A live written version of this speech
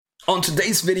On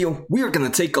today's video, we are going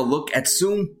to take a look at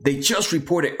Zoom. They just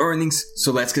reported earnings,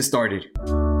 so let's get started.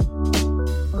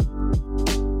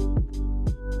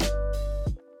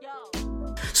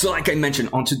 So like I mentioned,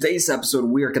 on today's episode,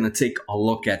 we are going to take a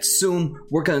look at Zoom.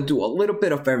 We're going to do a little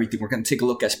bit of everything. We're going to take a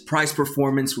look at price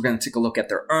performance. We're going to take a look at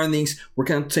their earnings. We're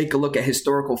going to take a look at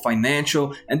historical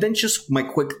financial, and then just my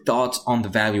quick thoughts on the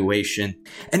valuation.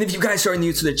 And if you guys are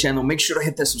new to the channel, make sure to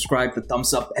hit the subscribe, the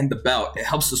thumbs up, and the bell. It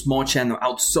helps the small channel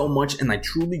out so much, and I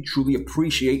truly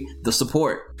appreciate the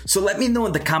support. So let me know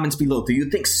in the comments below, do you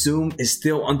think Zoom is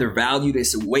still undervalued?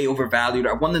 Is it way overvalued?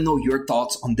 I want to know your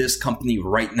thoughts on this company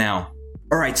right now.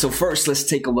 Alright, so first let's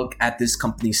take a look at this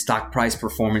company's stock price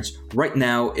performance. Right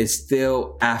now it's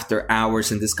still after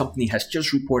hours and this company has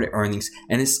just reported earnings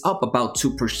and it's up about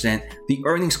 2%. The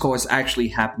earnings call is actually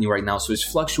happening right now, so it's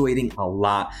fluctuating a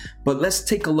lot. But let's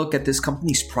take a look at this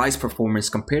company's price performance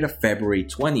compared to February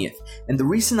 20th. And the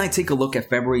reason I take a look at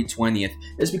February 20th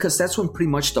is because that's when pretty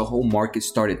much the whole market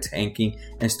started tanking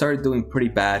and started doing pretty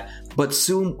bad. But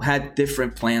Zoom had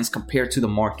different plans compared to the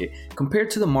market. Compared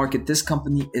to the market, this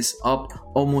company is up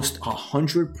almost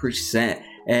 100%.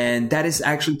 And that is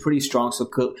actually pretty strong. So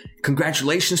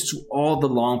congratulations to all the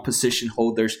long position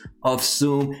holders of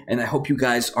Zoom. And I hope you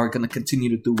guys are going to continue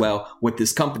to do well with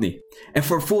this company. And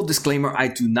for a full disclaimer, I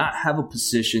do not have a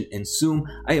position in Zoom.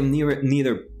 I am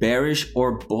neither bearish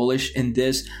or bullish in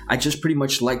this. I just pretty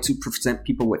much like to present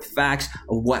people with facts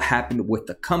of what happened with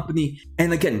the company.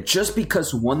 And again, just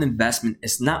because one investment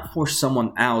is not for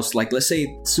someone else, like let's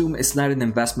say Zoom is not an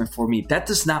investment for me, that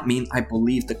does not mean I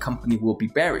believe the company will be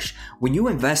bearish. When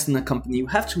you invest in a company, you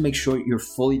have to make sure you're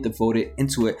fully devoted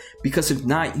into it, because if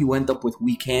not, you end up with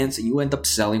weak hands and you end up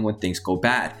selling when things go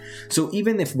bad. So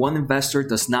even if one investor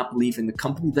does not believe in the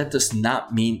company, that does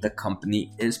not mean the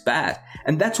company is bad.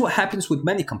 And that's what happens with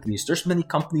many companies. There's many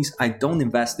companies I don't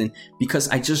invest in because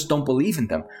I just don't believe in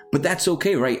them. But that's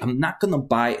okay, right? I'm not gonna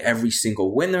buy every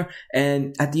single winner.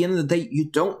 And at the end of the day, you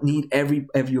don't need every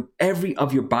of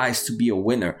your buys to be a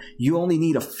winner. You only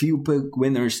need a few big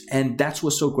winners, and that's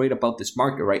what's so great about this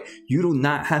market, right? You do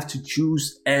not have to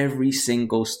choose every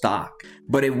single stock.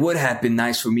 But it would have been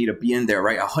nice for me to be in there,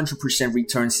 right? 100%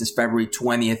 return since February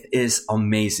 20th is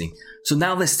amazing. So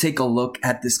now let's take a look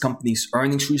at this company's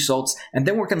earnings results, and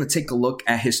then we're going to take a look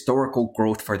at historical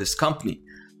growth for this company.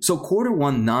 So quarter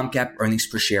one non-GAAP earnings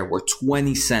per share were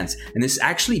 20 cents, and this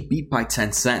actually beat by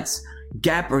 10 cents.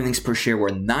 GAAP earnings per share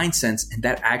were 9 cents, and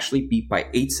that actually beat by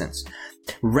 8 cents.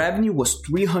 Revenue was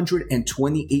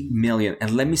 $328 million,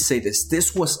 and let me say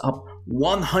this was up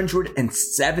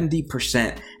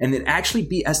 170%, and it actually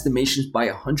beat estimations by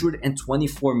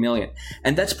 $124 million.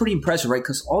 And that's pretty impressive, right?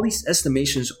 Because all these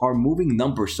estimations are moving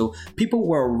numbers, so people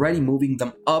were already moving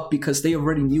them up because they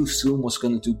already knew Zoom was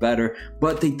going to do better,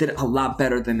 but they did a lot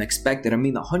better than expected. I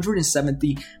mean,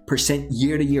 170%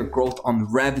 year-to-year growth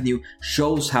on revenue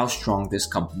shows how strong this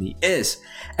company is.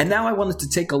 And now I wanted to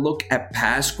take a look at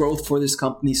past growth for this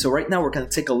company. So right now we're going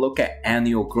to take a look at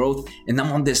annual growth, and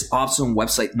I'm on this awesome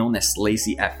website known as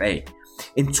Lazy FA.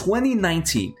 In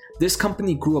 2019, this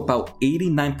company grew about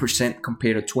 89%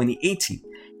 compared to 2018.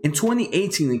 In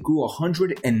 2018, it grew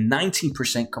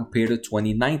 119% compared to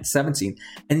 2017.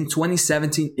 And in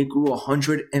 2017, it grew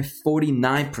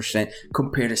 149%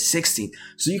 compared to 16.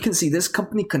 So you can see this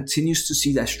company continues to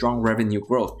see that strong revenue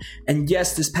growth. And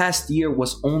yes, this past year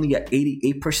was only at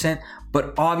 88%,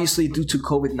 but obviously due to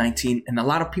COVID-19 and a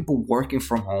lot of people working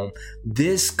from home,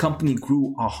 this company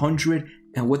grew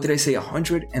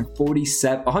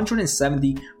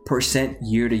 170%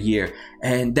 year to year.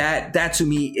 And that to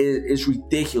me is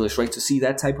ridiculous, right? To see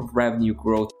that type of revenue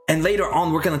growth. And later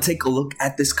on, we're going to take a look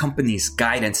at this company's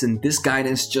guidance, and this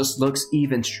guidance just looks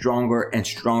even stronger and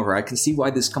stronger. I can see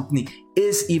why this company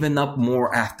is even up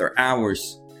more after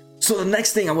hours. So the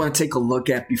next thing I want to take a look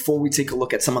at before we take a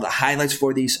look at some of the highlights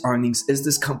for these earnings is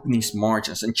this company's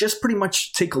margins, and just pretty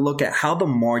much take a look at how the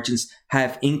margins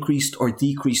have increased or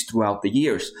decreased throughout the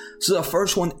years. So the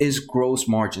first one is gross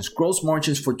margins. Gross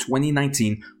margins for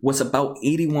 2019 was about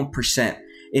 81%.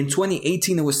 In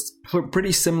 2018, it was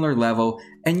pretty similar level.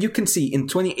 And you can see in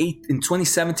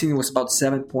 2017, it was about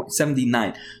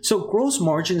 7.79. So gross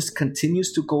margins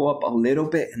continues to go up a little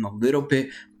bit and a little bit,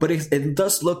 but it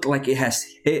does look like it has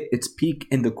hit its peak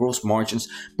in the gross margins.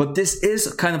 But this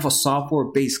is kind of a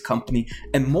software-based company,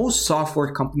 and most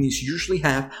software companies usually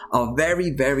have a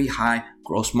very, very high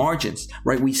gross margins,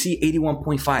 right? We see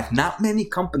 81.5. Not many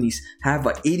companies have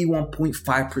a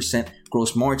 81.5%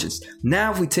 gross margins.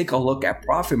 Now, if we take a look at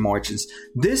profit margins,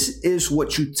 this is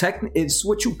what you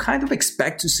kind of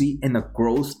expect to see in a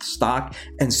growth stock,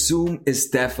 and Zoom is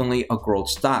definitely a growth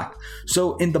stock.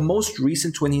 So in the most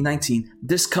recent 2019,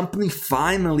 this company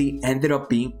finally ended up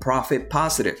being profit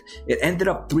positive. It ended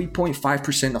up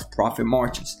 3.5% of profit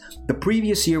margins. The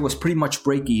previous year was pretty much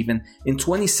break even. In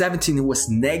 2017, it was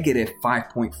negative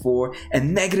 5.4,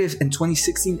 and negative in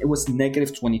 2016, it was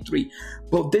negative 23.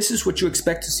 But this is what you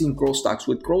expect to see in growth stocks.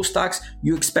 With growth stocks,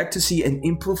 you expect to see an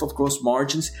improve of gross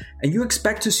margins, and you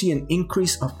expect to see an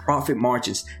increase of profit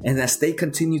margins. And as they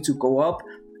continue to go up,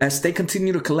 as they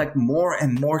continue to collect more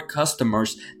and more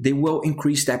customers, they will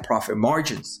increase that profit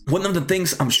margins. One of the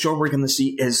things I'm sure we're going to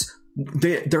see is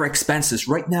their expenses.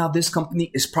 Right now, this company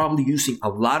is probably using a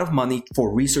lot of money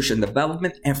for research and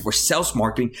development and for sales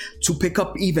marketing to pick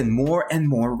up even more and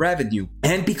more revenue.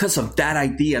 And because of that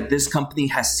idea, this company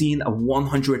has seen a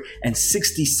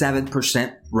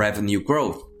 167% revenue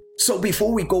growth. So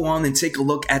before we go on and take a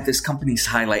look at this company's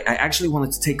highlight, I actually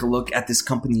wanted to take a look at this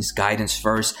company's guidance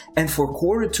first. And for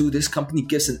quarter two, this company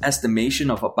gives an estimation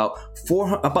of about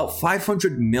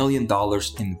 $500 million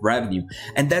in revenue.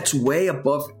 And that's way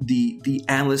above the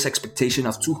analyst expectation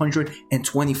of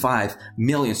 $225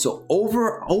 million. So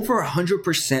over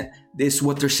 100% is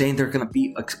what they're saying they're going to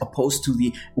be opposed to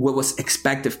what was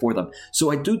expected for them.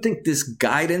 So I do think this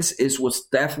guidance is what's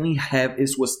definitely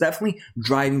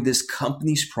driving this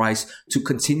company's price to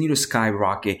continue to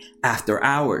skyrocket after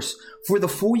hours. For the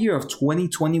full year of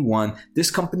 2021, this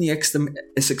company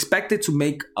is expected to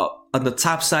make on the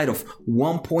top side of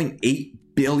 $1.8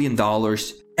 billion.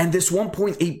 And this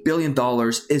 $1.8 billion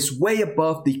is way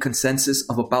above the consensus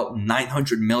of about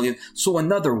 $900 million. So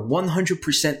another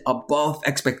 100% above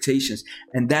expectations.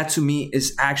 And that to me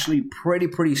is actually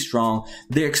pretty strong.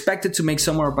 They're expected to make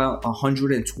somewhere about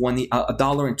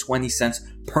 $1.20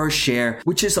 per share,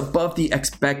 which is above the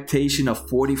expectation of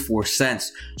 44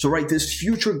 cents. So right, this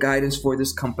future guidance for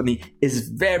this company is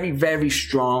very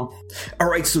strong. All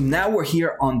right, so now we're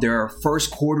here on their first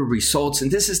quarter results,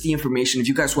 and this is the information. If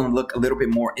you guys want to look a little bit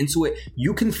more into it,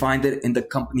 you can find it in the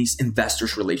company's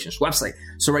investors relations website.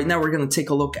 So right now we're going to take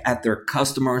a look at their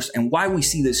customers and why we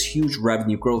see this huge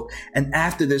revenue growth. And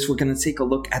after this, we're going to take a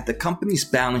look at the company's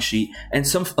balance sheet and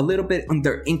a little bit on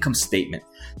their income statement.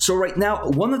 So right now,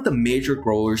 one of the major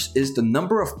growers is the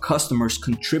number of customers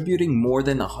contributing more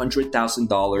than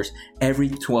 $100,000 every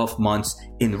 12 months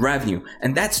in revenue.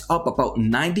 And that's up about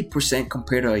 90%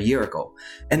 compared to a year ago.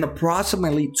 And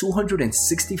approximately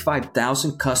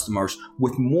 265,000 customers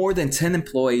with more than 10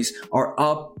 employees are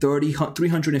up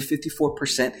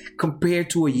 354% compared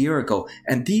to a year ago.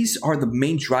 And these are the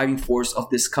main driving force of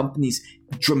this company's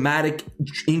dramatic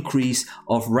increase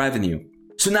of revenue.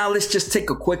 So now let's just take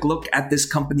a quick look at this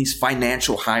company's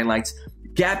financial highlights.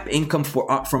 GAAP income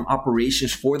from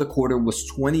operations for the quarter was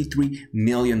 $23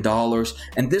 million,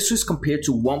 and this was compared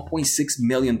to $1.6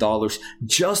 million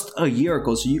just a year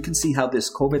ago. So you can see how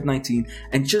this COVID-19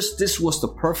 and just this was the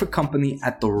perfect company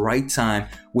at the right time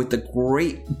with a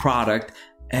great product,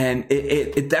 and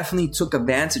it definitely took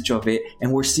advantage of it,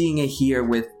 and we're seeing it here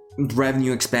with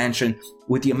revenue expansion,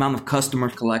 with the amount of customer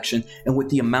collection, and with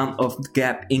the amount of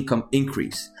GAAP income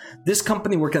increase. This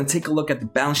company, we're going to take a look at the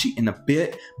balance sheet in a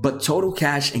bit, but total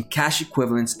cash and cash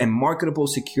equivalents and marketable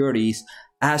securities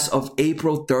as of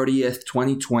April 30th,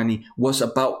 2020 was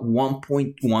about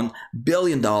 $1.1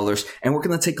 billion. And we're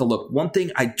going to take a look. One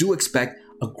thing I do expect,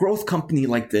 a growth company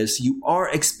like this, you are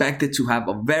expected to have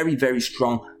a very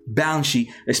strong balance sheet,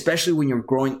 especially when you're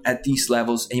growing at these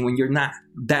levels and when you're not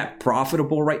that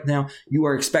profitable right now. You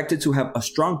are expected to have a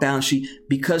strong balance sheet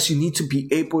because you need to be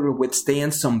able to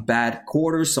withstand some bad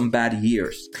quarters, some bad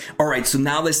years. All right, so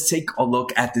now let's take a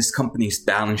look at this company's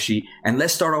balance sheet, and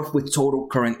let's start off with total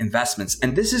current investments.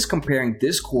 And this is comparing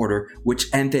this quarter, which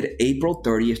ended April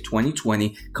 30th,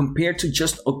 2020, compared to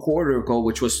just a quarter ago,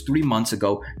 which was 3 months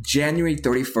ago, January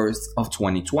 31st of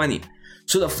 2020.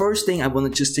 So the first thing I want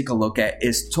to just take a look at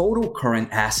is total current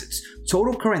assets.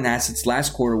 Total current assets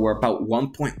last quarter were about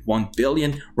 1.1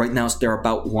 billion. Right now, they're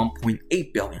about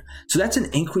 1.8 billion. So that's an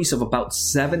increase of about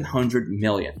 700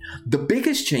 million. The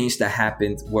biggest change that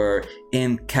happened were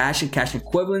in cash and cash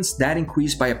equivalents. That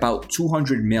increased by about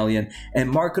 200 million, and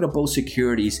marketable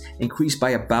securities increased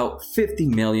by about 50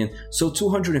 million. So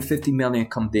 250 million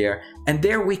come there. And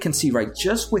there we can see, right,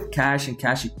 just with cash and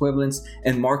cash equivalents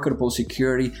and marketable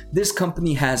security, this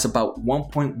company has about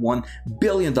 $1.1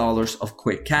 billion of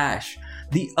quick cash.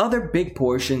 The other big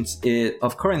portions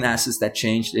of current assets that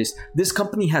changed is this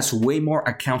company has way more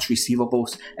accounts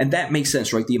receivables, and that makes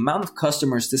sense, right? The amount of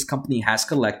customers this company has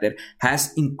collected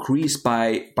has increased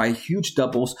by huge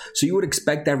doubles, so you would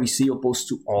expect that receivables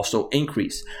to also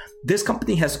increase. This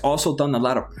company has also done a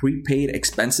lot of prepaid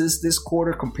expenses this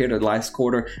quarter compared to last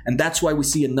quarter, and that's why we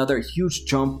see another huge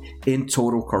jump in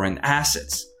total current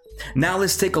assets. Now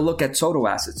let's take a look at total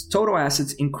assets. Total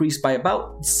assets increased by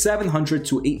about $700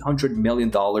 to $800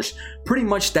 million. Pretty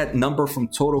much that number from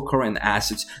total current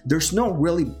assets. There's no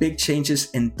really big changes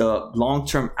in the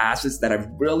long-term assets that I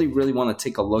really want to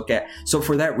take a look at. So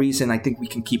for that reason, I think we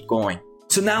can keep going.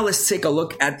 So now let's take a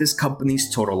look at this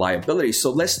company's total liabilities.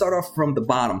 So let's start off from the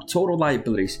bottom. Total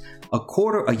liabilities.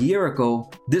 A year ago,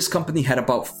 this company had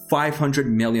about $500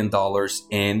 million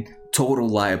in total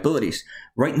liabilities.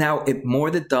 Right now, it more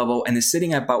than doubled and is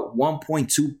sitting at about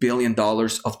 $1.2 billion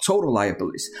of total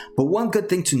liabilities. But one good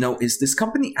thing to note is this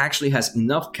company actually has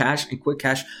enough cash and quick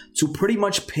cash to pretty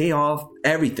much pay off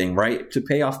everything, right? To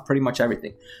pay off pretty much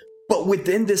everything. But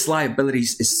within this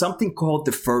liabilities is something called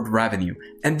deferred revenue.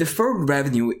 And deferred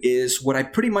revenue is what I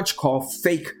pretty much call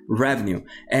fake revenue.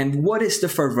 And what is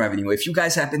deferred revenue? If you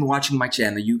guys have been watching my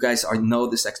channel, you guys know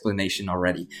this explanation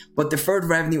already. But deferred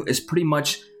revenue is pretty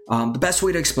much the best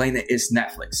way to explain it is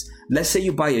Netflix. Let's say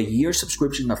you buy a year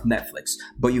subscription of Netflix,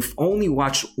 but you've only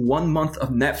watched 1 month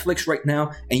of Netflix right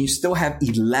now, and you still have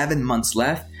 11 months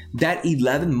left. That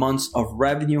 11 months of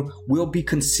revenue will be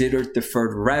considered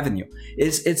deferred revenue.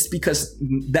 It's because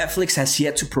Netflix has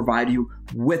yet to provide you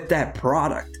with that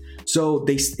product. So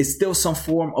it's still some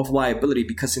form of liability,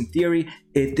 because in theory,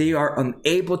 if they are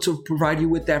unable to provide you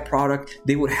with that product,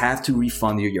 they would have to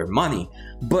refund you your money.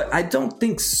 But I don't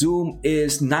think Zoom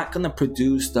is not going to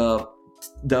produce the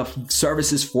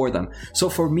services for them. So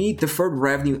for me, deferred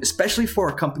revenue, especially for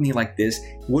a company like this,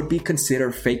 would be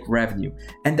considered fake revenue.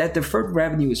 And that deferred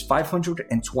revenue is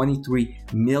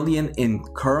 $523 million in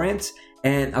current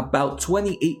and about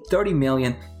 $30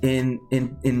 million in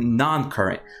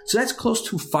non-current. So that's close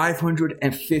to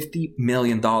 $550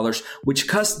 million, which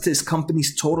cuts this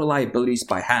company's total liabilities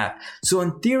by half. So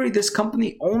in theory, this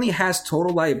company only has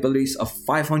total liabilities of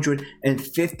 $550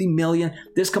 million.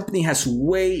 This company has has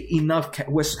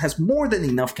more than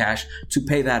enough cash to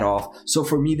pay that off. So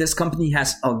for me, this company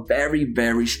has a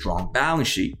very strong balance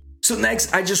sheet. So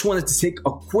next, I just wanted to take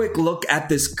a quick look at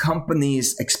this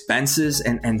company's expenses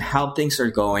and how things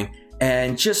are going.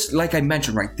 And just like I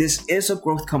mentioned, right, this is a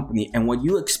growth company. And what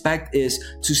you expect is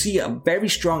to see a very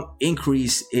strong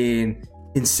increase in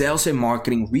sales and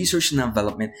marketing, research and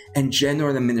development, and general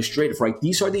and administrative, right?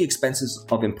 These are the expenses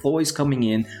of employees coming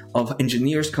in, of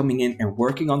engineers coming in and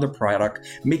working on the product,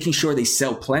 making sure they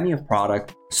sell plenty of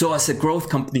product. So as a growth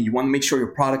company, you want to make sure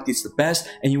your product is the best,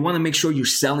 and you want to make sure you're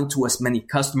selling to as many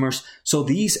customers. So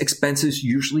these expenses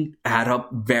usually add up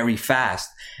very fast.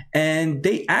 And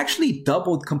they actually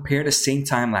doubled compared to same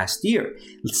time last year.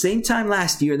 Same time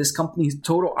last year, this company's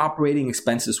total operating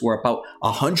expenses were about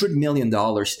 $100 million.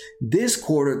 This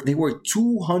quarter, they were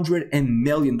 $200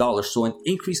 million. So an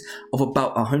increase of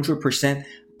about 100%.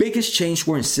 Biggest change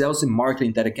were in sales and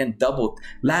marketing that again doubled.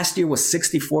 Last year was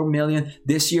 64 million.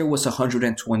 This year was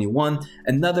 121.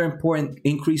 Another important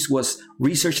increase was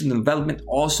research and development,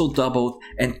 also doubled,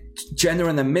 and general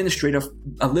and administrative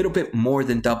a little bit more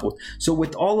than doubled. So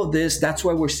with all of this, that's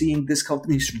why we're seeing this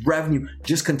company's revenue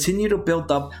just continue to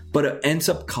build up, but it ends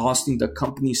up costing the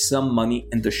company some money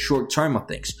in the short term of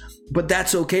things. But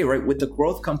that's okay, right? With the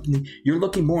growth company, you're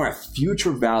looking more at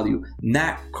future value,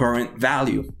 not current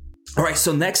value. All right,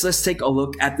 so next, let's take a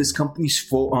look at this company's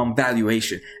full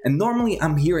valuation. And normally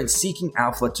I'm here in Seeking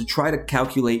Alpha to try to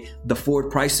calculate the forward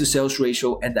price to sales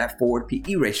ratio and that forward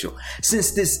PE ratio.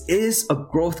 Since this is a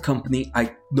growth company,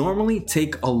 I normally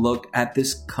take a look at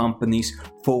this company's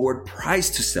forward price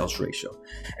to sales ratio.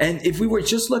 And if we were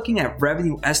just looking at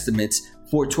revenue estimates,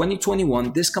 for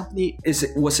 2021, this company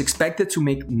was expected to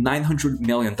make $900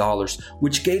 million,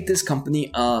 which gave this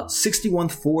company a 61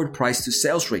 forward price to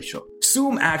sales ratio.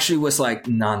 Zoom actually was like,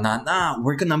 nah,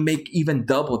 we're gonna make even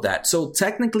double that. So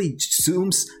technically,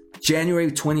 Zoom's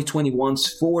January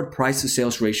 2021's forward price to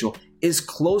sales ratio is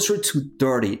closer to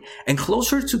 30. And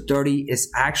closer to 30 is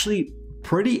actually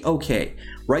pretty okay,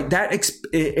 right? That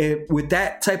with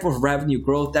that type of revenue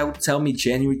growth, that would tell me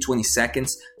January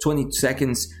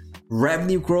 22nd's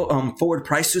revenue growth, forward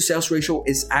price to sales ratio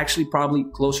is actually probably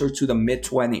closer to the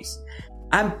mid-20s.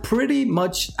 I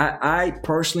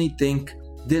personally think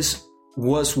this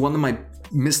was one of my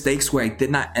mistakes where I did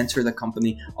not enter the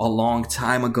company a long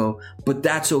time ago, but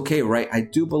that's okay, right? I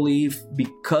do believe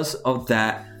that's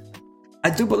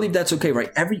okay, right?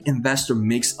 Every investor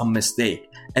makes a mistake.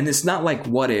 And it's not like,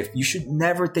 what if? You should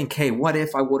never think, hey, what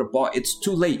if I would have bought? It's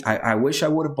too late. I wish I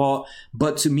would have bought.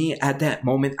 But to me, at that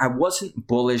moment, I wasn't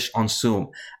bullish on Zoom.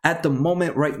 At the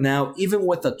moment right now, even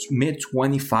with a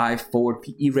mid-25 forward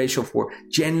PE ratio for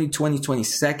January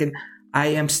 2022,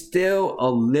 I still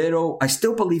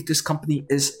believe this company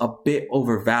is a bit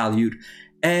overvalued.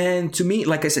 And to me,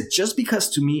 like I said, just because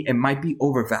to me it might be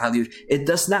overvalued, it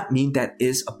does not mean that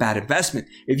is a bad investment.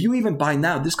 If you even buy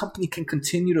now, this company can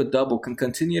continue to double, can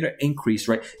continue to increase,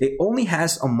 right? It only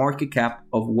has a market cap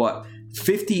of what?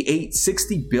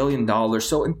 $58-60 billion.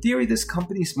 So in theory, this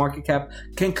company's market cap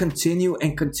can continue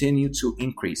to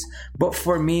increase. But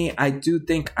for me, I do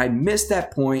think I missed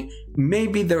that point.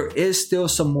 Maybe there is still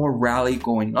some more rally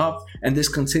going up and this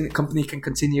company can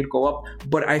continue to go up,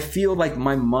 but I feel like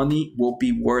my money will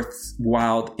be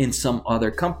worthwhile in some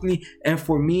other company. And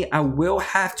for me, I will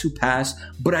have to pass,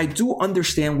 but I do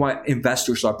understand why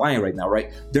investors are buying right now,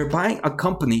 right? They're buying a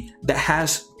company that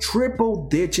has triple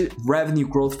digit revenue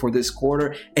growth for this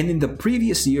quarter, and in the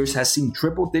previous years has seen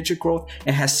triple digit growth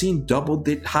and has seen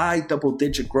high double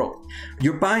digit growth.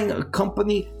 You're buying a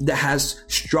company that has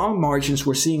strong margins.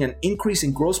 We're seeing an increase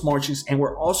in gross margins, and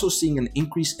we're also seeing an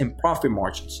increase in profit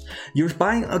margins. You're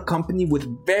buying a company with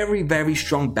very, very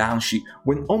strong balance sheet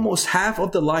when almost half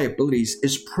of the liabilities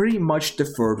is pretty much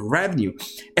deferred revenue.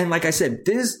 And like I said,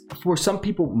 this for some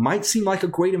people might seem like a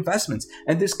great investment,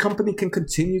 and this company can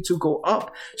continue to go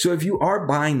up. So if you are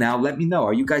buying now, let me know.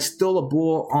 Are you guys still a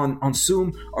bull on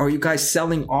Zoom? Or are you guys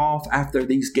selling off after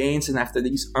these gains and after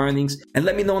these earnings? And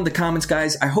let me know in the comments,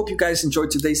 guys. I hope you guys enjoyed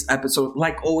today's episode.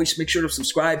 Like always, make sure to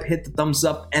subscribe, hit the thumbs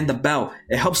up and the bell.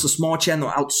 It helps the small channel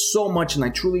out so much, and I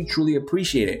truly, truly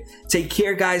appreciate it. Take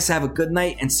care, guys. Have a good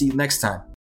night and see you next time.